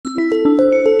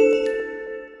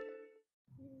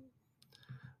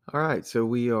All right, so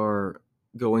we are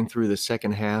going through the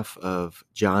second half of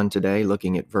John today,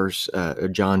 looking at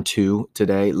John 2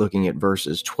 today, looking at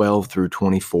verses 12 through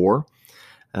 24.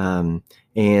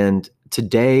 And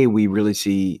today we really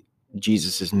see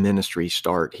Jesus's ministry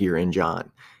start here in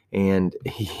John. And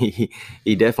he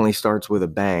definitely starts with a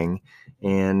bang.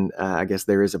 And I guess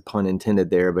there is a pun intended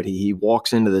there, but he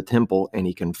walks into the temple and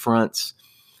he confronts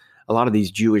a lot of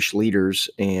these Jewish leaders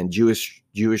and Jewish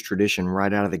tradition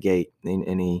right out of the gate.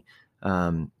 And he,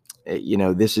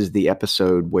 this is the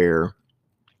episode where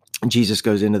Jesus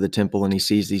goes into the temple and he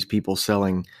sees these people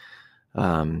selling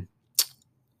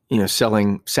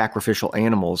sacrificial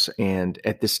animals. And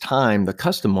at this time, the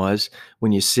custom was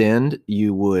when you sinned,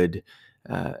 you would,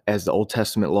 as the Old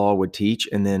Testament law would teach,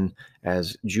 and then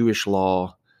as Jewish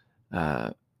law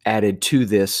added to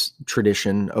this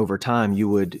tradition over time, you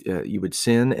would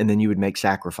sin, and then you would make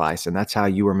sacrifice, and that's how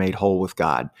you were made whole with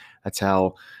God. That's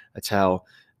how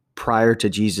prior to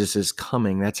Jesus's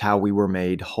coming, that's how we were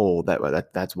made whole.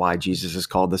 That's why Jesus is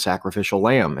called the sacrificial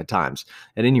lamb at times.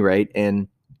 At any rate, and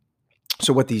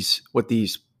so what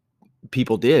these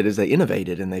people did is they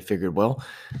innovated, and they figured, well,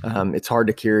 it's hard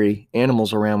to carry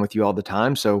animals around with you all the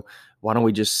time, so why don't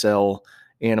we just sell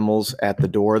animals at the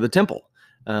door of the temple?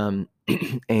 And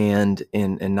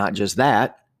not just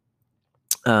that,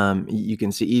 you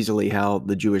can see easily how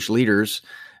the Jewish leaders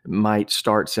might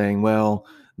start saying, well,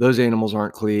 those animals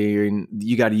aren't clean.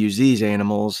 You got to use these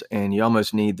animals, and you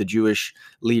almost need the Jewish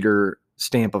leader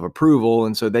stamp of approval.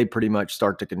 And so they pretty much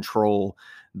start to control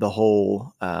the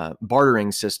whole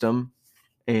bartering system.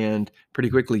 And pretty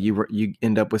quickly you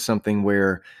end up with something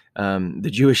where the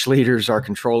Jewish leaders are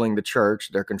controlling the church.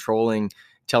 They're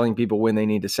telling people when they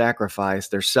need to sacrifice.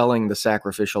 They're selling the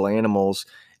sacrificial animals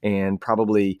and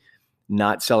probably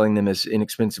not selling them as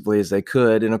inexpensively as they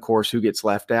could. And of course, who gets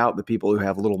left out? The people who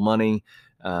have little money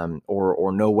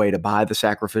or no way to buy the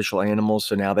sacrificial animals.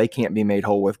 So now they can't be made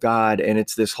whole with God. And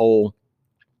it's this whole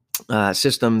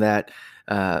system that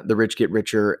the rich get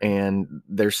richer and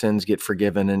their sins get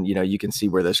forgiven. And, you can see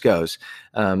where this goes.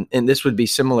 And this would be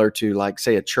similar to, like,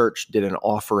 say a church did an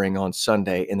offering on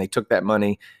Sunday and they took that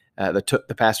money.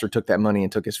 The pastor took that money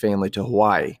and took his family to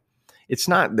Hawaii. It's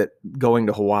not that going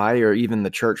to Hawaii or even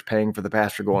the church paying for the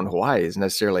pastor going to Hawaii is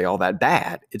necessarily all that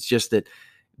bad. It's just that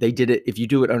they did it. If you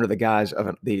do it under the guise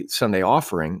of the Sunday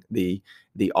offering, the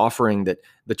offering that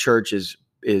the church is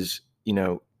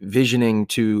visioning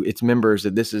to its members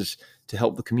that this is to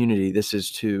help the community, this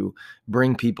is to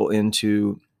bring people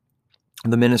into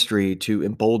the ministry, to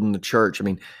embolden the church. I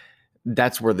mean,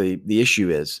 that's where the issue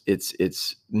is.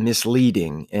 It's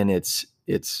misleading and it's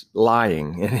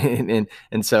lying.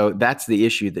 And so that's the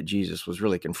issue that Jesus was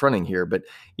really confronting here. But,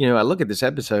 I look at this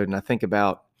episode and I think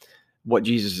about what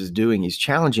Jesus is doing. He's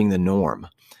challenging the norm.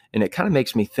 And it kind of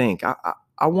makes me think,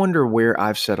 I wonder where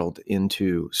I've settled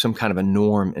into some kind of a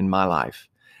norm in my life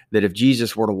that if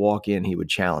Jesus were to walk in, he would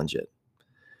challenge it.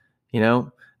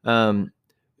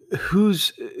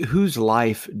 Whose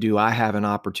life do I have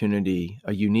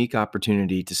a unique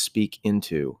opportunity to speak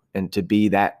into and to be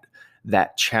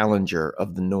that challenger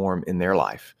of the norm in their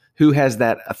life? Who has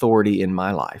that authority in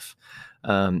my life?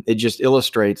 It just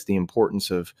illustrates the importance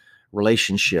of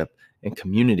relationship and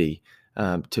community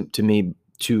to me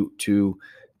to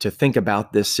think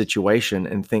about this situation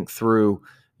and think through,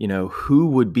 who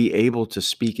would be able to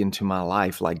speak into my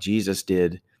life like Jesus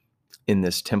did in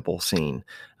this temple scene.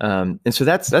 And so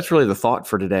that's really the thought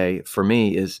for today for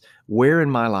me is, where in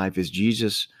my life is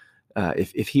Jesus,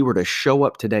 if he were to show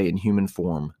up today in human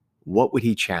form, what would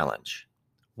he challenge?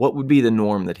 What would be the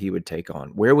norm that he would take on?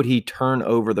 Where would he turn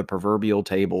over the proverbial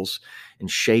tables and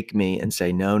shake me and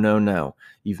say, no,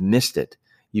 you've missed it.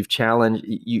 You've challenged,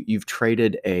 you've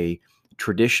traded a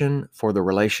tradition for the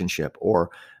relationship,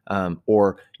 or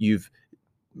you've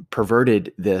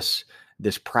perverted this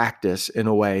practice in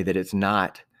a way that it's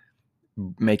not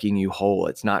making you whole.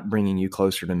 It's not bringing you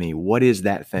closer to me. What is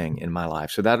that thing in my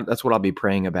life? So that's what I'll be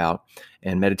praying about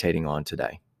and meditating on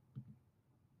today.